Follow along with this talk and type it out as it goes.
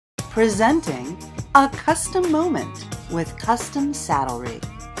Presenting A Custom Moment with Custom Saddlery.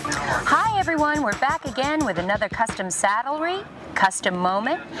 Hi everyone, we're back again with another custom saddlery, custom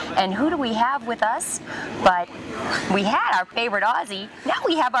moment. And who do we have with us? But we had our favorite Aussie, now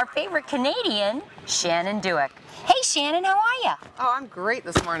we have our favorite Canadian, Shannon Duick. Hey Shannon, how are you? Oh, I'm great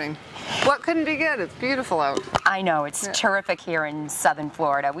this morning. What couldn't be good? It's beautiful out. I know, it's terrific here in southern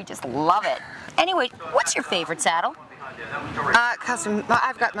Florida. We just love it. Anyway, what's your favorite saddle?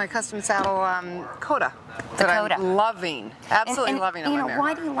 I've got my custom saddle, Coda. That I'm loving. Absolutely loving on my mare.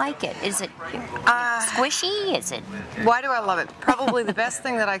 Why do you like it? Is it squishy? Is it? Why do I love it? Probably the best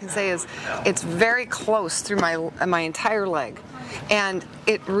thing that I can say is it's very close through my entire leg. And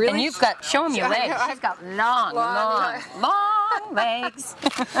it really... And you've got, show them your legs. She's got long legs.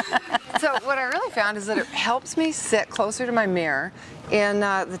 So what I really found is that it helps me sit closer to my mare in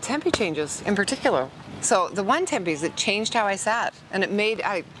the tempi changes in particular. So the one tempis, it changed how I sat, and it made,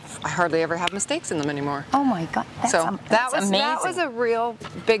 I hardly ever have mistakes in them anymore. Oh my God, that's amazing. That was a real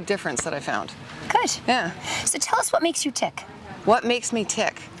big difference that I found. Good. Yeah. So tell us what makes you tick. What makes me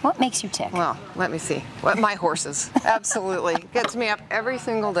tick? What makes you tick? Well, let me see. My horses, absolutely. Gets me up every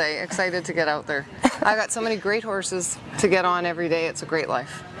single day, excited to get out there. I got so many great horses to get on every day, it's a great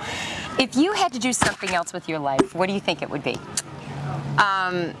life. If you had to do something else with your life, what do you think it would be?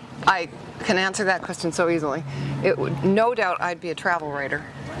 I can answer that question so easily. It would, no doubt I'd be a travel writer.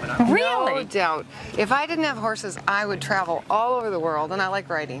 Really? No doubt. If I didn't have horses, I would travel all over the world, and I like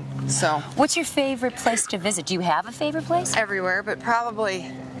riding. So. What's your favorite place to visit? Do you have a favorite place? Everywhere, but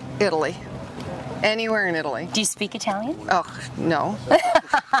probably Italy. Anywhere in Italy. Do you speak Italian? Oh, no.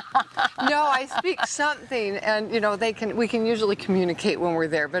 No, I speak something, and we can usually communicate when we're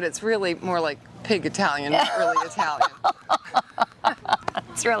there, but it's really more like pig Italian, not really Italian.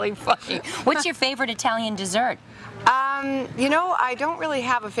 It's really funny. What's your favorite Italian dessert? I don't really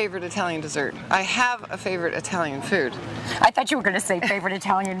have a favorite Italian dessert. I have a favorite Italian food. I thought you were going to say favorite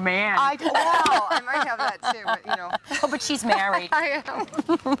Italian man. I might have that too, but Oh, but she's married. I am.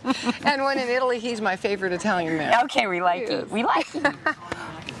 And when in Italy, he's my favorite Italian man. Okay, we like you. We like you.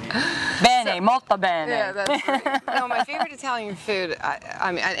 Bene, molto bene. Yeah, that's right. No, my favorite Italian food,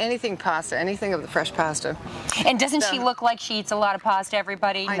 I mean, anything pasta, anything of the fresh pasta. And doesn't she look like she eats a lot of pasta,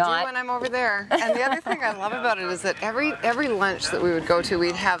 everybody? I do when I'm over there. And the other thing I love about it is that every lunch that we would go to,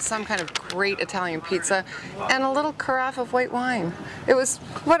 we'd have some kind of great Italian pizza and a little carafe of white wine. It was,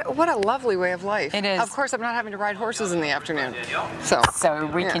 what a lovely way of life. It is. Of course, I'm not having to ride horses in the afternoon. So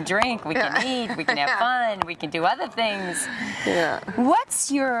we can drink, we can eat, we can have fun, we can do other things. Yeah. What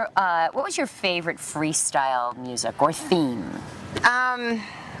was your favorite freestyle music or theme?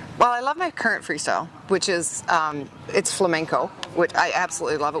 Well, I love my current freestyle, which is, it's flamenco, which I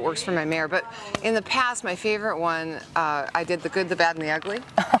absolutely love. It works for my mare. But in the past, my favorite one, I did The Good, the Bad, and the Ugly.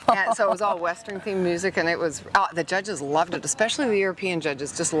 And so it was all Western-themed music, and it was, the judges loved it, especially the European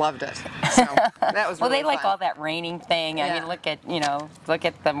judges just loved it. So that was really they like fun. all that raining thing. I mean, look at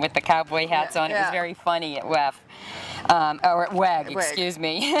them with the cowboy hats on. It was very funny at WEF. Or at WEG, excuse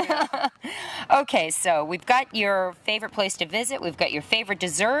me. Yeah. Okay, so we've got your favorite place to visit, we've got your favorite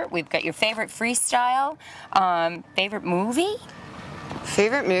dessert, we've got your favorite freestyle, favorite movie?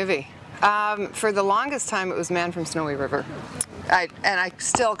 Favorite movie? For the longest time, it was Man from Snowy River. And I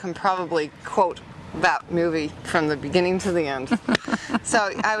still can probably quote that movie from the beginning to the end. So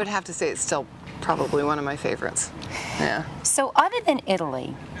I would have to say it's still probably one of my favorites. Yeah. So other than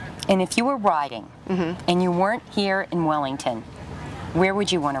Italy, and if you were riding, and you weren't here in Wellington, where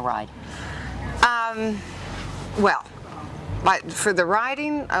would you want to ride? Well, for the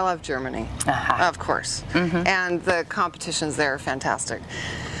riding, I love Germany, of course. And the competitions there are fantastic.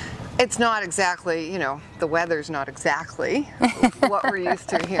 It's not exactly, the weather's not exactly what we're used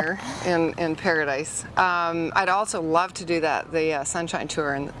to here in paradise. I'd also love to do the Sunshine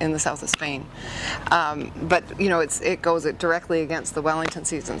Tour in the south of Spain. But, it goes directly against the Wellington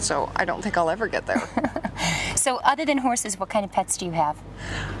season, so I don't think I'll ever get there. So other than horses, what kind of pets do you have?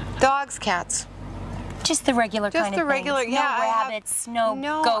 Dogs, cats. Just the regular kind of things? Just the regular, yeah. No rabbits,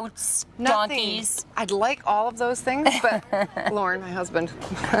 no goats, nothing. Donkeys? I'd like all of those things, but Lauren, my husband,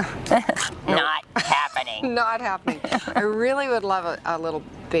 Not happening. Not happening. I really would love a little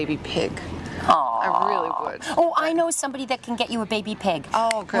baby pig. Aww. I really would. Oh, I know somebody that can get you a baby pig.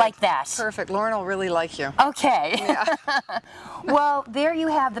 Oh, good. Like that. Perfect. Lauren will really like you. Okay. Yeah. Well, there you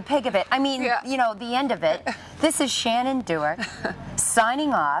have the pig of it. I mean, the end of it. This is Shannon Duick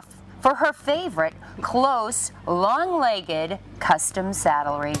signing off for her favorite close, long-legged custom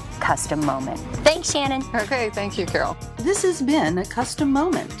saddlery custom moment. Thanks, Shannon. Okay, thank you, Carol. This has been A Custom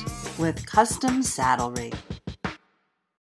Moment with Custom Saddlery.